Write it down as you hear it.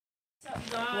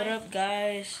guys? What up,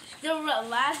 guys? The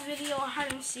last video on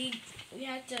hide and seek, we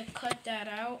had to cut that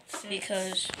out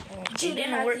Because it Judah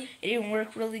didn't had work. the- It didn't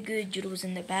work really good. Judah was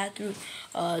in the bathroom,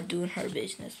 doing her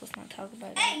business. Let's not talk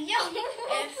about that. Hey, yo!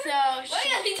 And so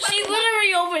She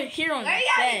literally over here on Why the you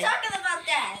gotta be bed. talking about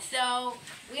that? So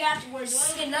we're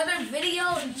doing another video,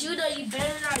 and Judah, you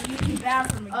better not use your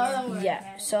bathroom again.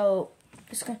 Yeah. So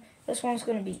this one's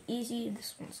gonna be easy.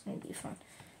 This one's gonna be fun.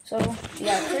 So we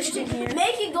got Christian here.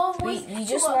 Make it go We with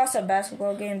just lost a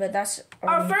basketball game, but that's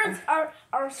our first.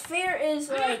 Our fear is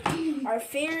like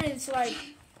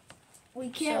we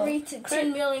can't So, reach to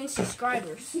 10 million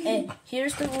subscribers. And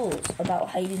here's the rules about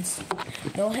hide and seek.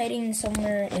 No hiding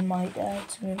somewhere in my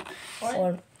dad's room. What?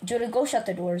 Or Judah, go shut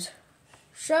the doors.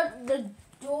 Shut the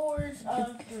doors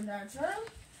of your dad's room,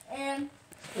 and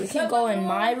We can go in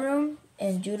my room,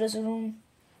 and Judah's room,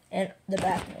 and the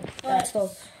bathroom. That's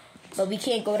all. But we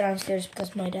can't go downstairs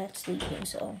because my dad's sleeping,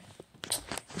 so...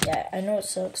 Yeah, I know it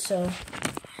sucks, so...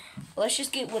 Let's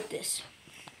just get with this.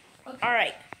 Okay.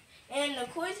 Alright. And the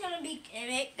quiz is gonna be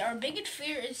our biggest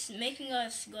fear is making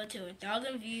us go to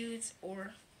 1,000 views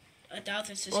or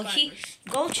 1,000 Well, subscribers.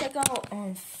 go check out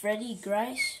Freddy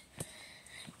Grice.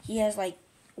 He has, like,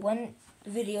 one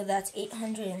video that's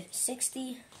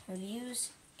 860 views,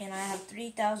 and I have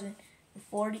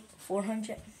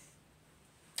 3,400.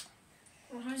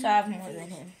 So I have more than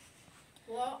him.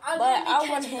 Well, But I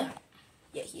want him.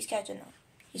 Yeah, he's catching up.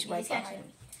 He's right behind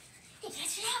me.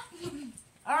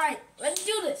 All right, let's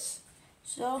do this.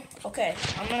 So, okay,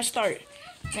 I'm gonna start.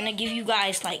 I'm gonna give you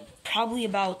guys like probably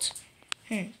about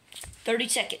 30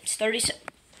 seconds.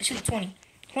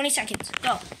 20 seconds.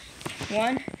 Go.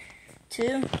 1,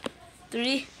 2,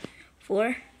 3,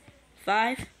 4,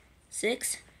 5,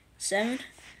 6, 7,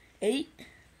 8,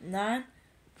 9,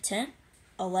 10,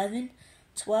 11,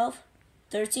 12,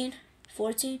 13,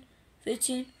 14,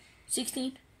 15,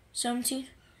 16, 17,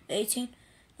 18,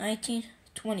 19,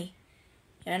 20.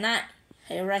 You're not.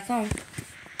 Here I come.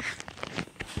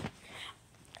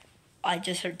 I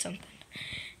just heard something.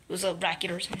 It was a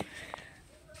racket or something.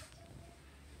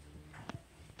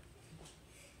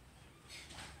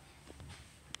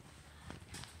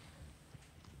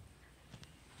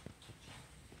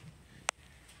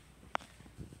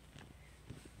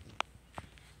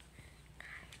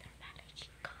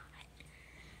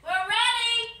 We're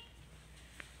ready.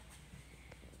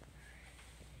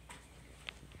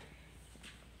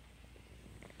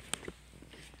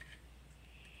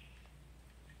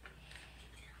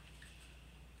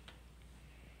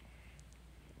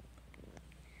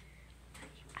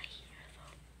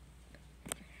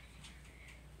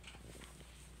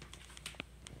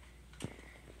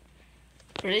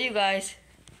 Where are you guys?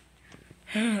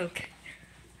 Okay.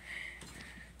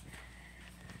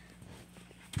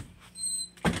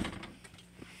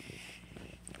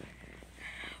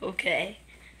 Okay.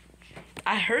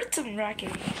 I heard some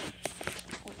racket.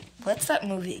 What's that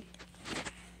movie?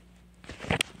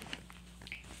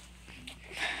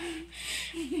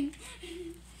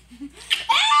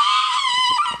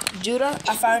 Judah,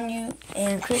 I found you,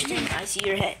 and Christian, I see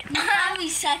your head. You found me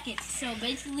second, so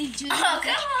basically Judah. Oh,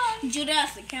 come on. Judah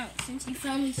has to count since you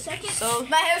found me second. So,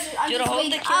 My hair's Judah,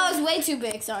 hold the I camera. was way too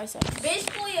big. Sorry.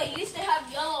 Basically, I used to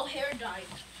have yellow hair dye.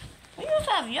 You just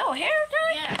have your hair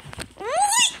done? Yeah.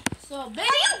 Really? So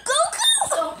basically,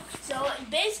 So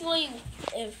basically,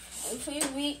 if we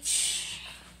reach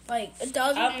like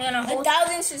 1,000, I'm gonna hold-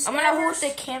 1,000 subscribers, I'm gonna hold the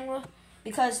camera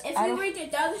because If I we don't... reach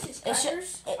 1,000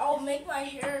 subscribers, it- I'll make my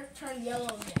hair turn yellow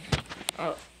again.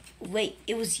 Oh, wait,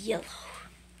 it was yellow.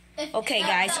 Okay,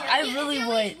 guys, I really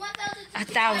would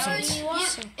 1,000.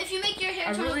 If you make your hair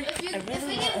I turn, really- if I really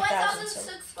we want get 1,000 1,000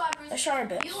 subscribers, Let's try our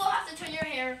best. you will have to turn your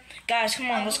hair. Guys,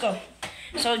 come on, let's go.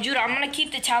 So, Judah, I'm gonna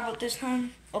keep the tablet this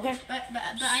time, okay? But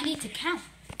I need to count.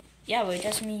 Yeah, but it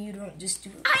doesn't mean you don't just do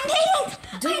it. I need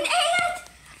it. You're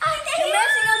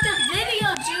messing up the video,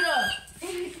 Judah.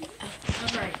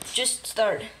 All right. Just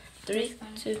start. 3,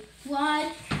 2.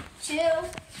 1, 2,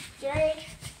 3,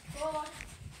 4,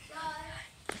 5,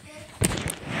 6, 7.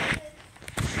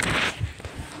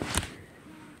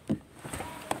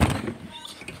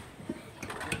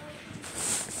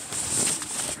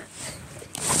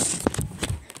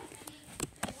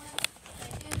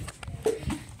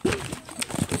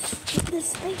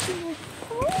 This making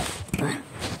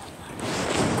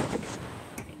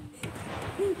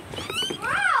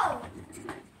Bro!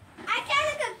 I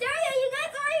counted to 30 and you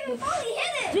guys already fully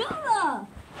hit it! Judah!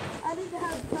 I didn't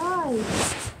have time. Oh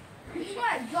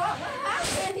my god, what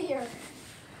happened here?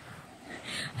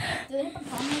 Did it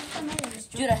promise somebody or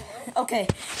just Judah, okay,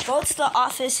 go to the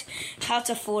office, count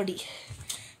to 40.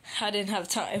 I didn't have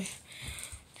time.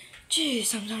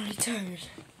 Jeez, I'm already tired.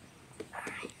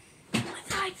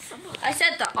 I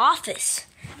said the office.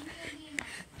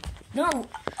 No,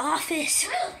 office.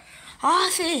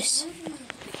 Office.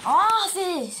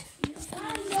 Office.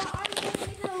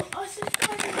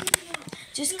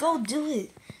 Just go do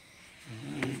it.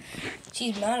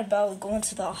 She's mad about going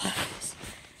to the office.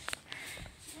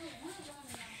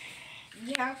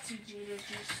 You have to, Judah.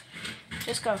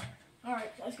 Just go.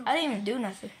 Alright, let's go. I didn't even do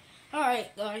nothing.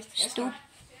 Alright, guys. let's go. Stupid.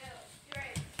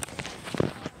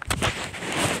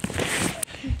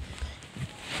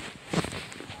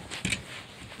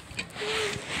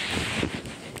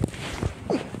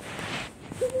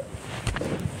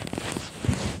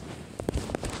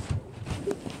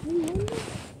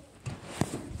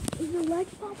 Is your leg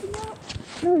popping out?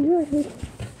 No, yours.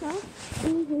 Huh?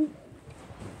 Mm-hmm.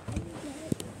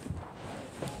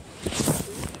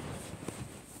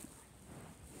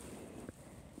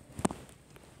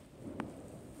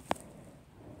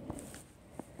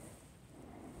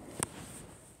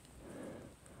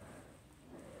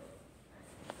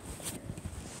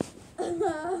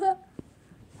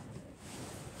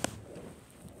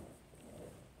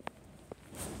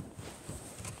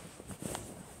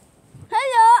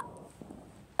 Hello.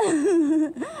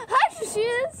 Hi,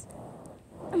 shoes.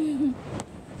 Oh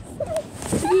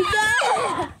my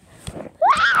God!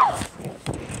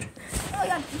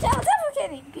 That's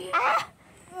suffocating.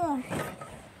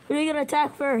 Who are you gonna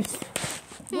attack first?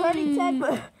 You already tagged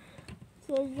me.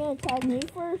 So you're gonna tag me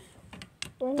first?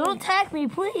 Or Don't tag me,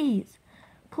 please.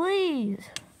 Please.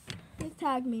 Just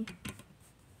tag me.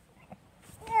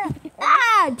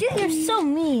 Ah, dude, you're so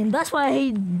mean. That's why I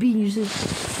hate being your sister.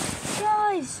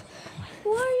 Guys,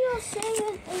 why are you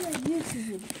saying this in a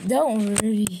YouTube video? Don't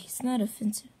worry, it's not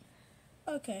offensive.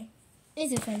 Okay.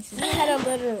 It's offensive. We had a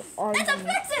little argument.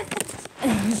 It's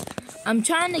offensive! I'm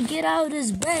trying to get out of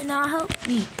this bed. Now help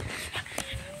me.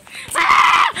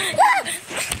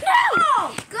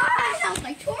 No! God, that was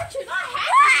like torture, not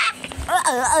happy!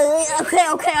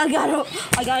 Okay, I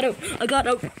got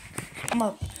him.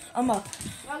 I'm up.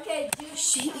 Okay, dude.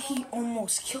 He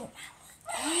almost killed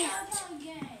me.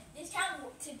 This count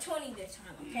to 20 this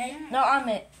time, okay? No, I'm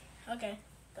it. Okay.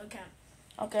 Go count.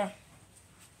 Okay.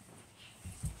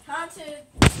 Count to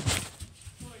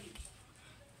 40.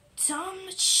 Some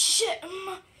shit.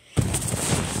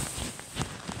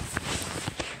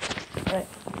 Alright.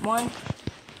 1,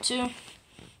 2,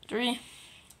 3,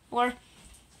 4,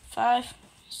 5,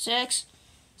 6,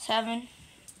 7,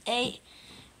 8,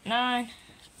 9,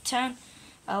 10,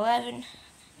 11,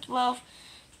 12,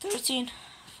 13,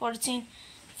 14,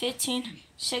 15,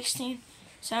 16,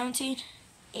 17,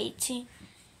 18,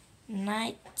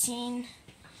 19,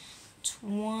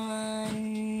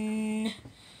 20.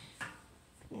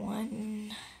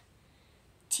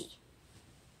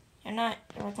 You're not.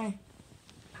 You're like home.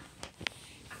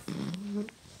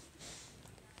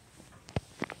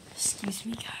 Excuse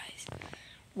me, guys.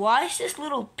 Why is this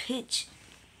little pitch?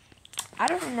 I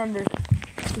don't remember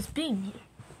this being here.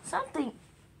 Something.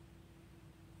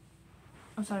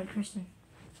 I'm sorry, Kristen.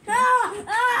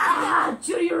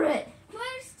 Judy, you're it.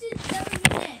 Where's the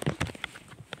minute?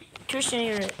 Christian,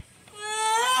 you're it.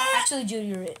 Actually, Judy,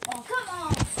 you're it. Oh, come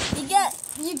on. You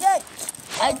get.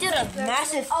 I did a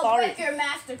massive fart. break your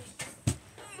masterpiece.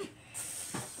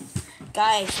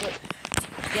 Guys, look.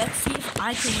 Let's see if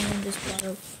I can win this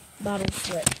bottle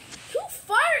flip. You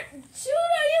fart?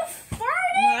 Judah, you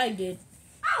farted? No, I did.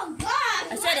 Oh,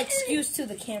 God. I said excuse to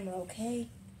the camera, okay?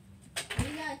 You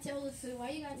gotta tell the Sue. Why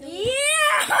you gotta tell the Yeah!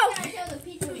 You gotta tell the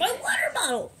people. My water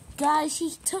bottle! Guys,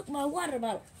 he took my water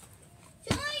bottle.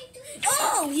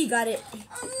 Oh, he got it.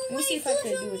 Let me see if I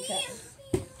can do a tap.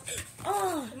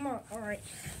 Oh, come on. Alright.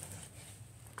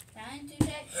 Time to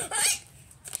check.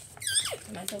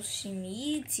 My she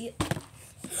needs it.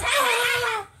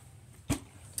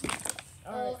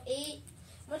 Oh, 8.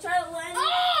 I'm gonna try to land.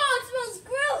 Oh, it smells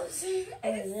gross.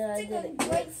 Yeah, I did a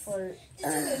great fart.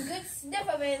 Just took a good sniff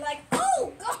of it, like,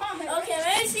 oh, God. Okay,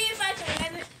 let me see if I can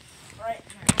land it. Right.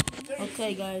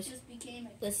 Okay, guys. Just became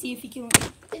it. Let's see if he can.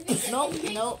 If Nope.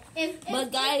 If,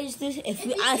 But guys,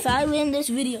 if I win this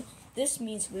video, this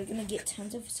means we're gonna get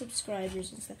tons of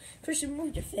subscribers and stuff. Christian,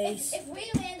 move your face. if we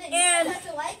land it, And you have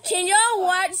to like it. Can y'all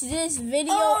watch this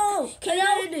video? Oh,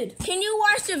 Can you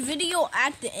watch the video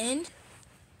at the end?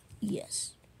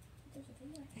 Yes.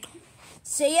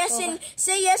 Say yes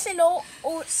and no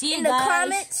or See in you the guys.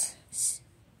 comments.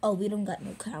 Oh, we don't got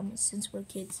no comments since we're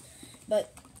kids.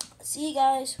 But see you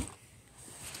guys.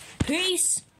 Peace.